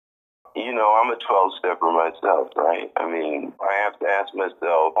I'm a 12-stepper myself, right? I mean, I have to ask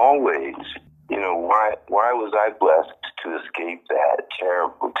myself always, why was I blessed to escape that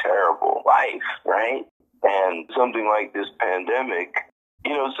terrible, terrible life, right? And something like this pandemic,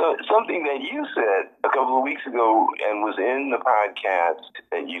 so something that you said a couple of weeks ago and was in the podcast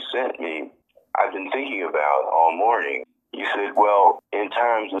that you sent me, I've been thinking about all morning. You said, well, in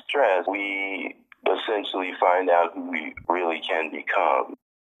times of stress, we essentially find out who we really can become.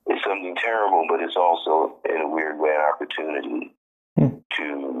 It's something terrible, but it's also, in a weird way, an opportunity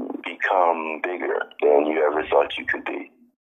to become bigger than you ever thought you could be.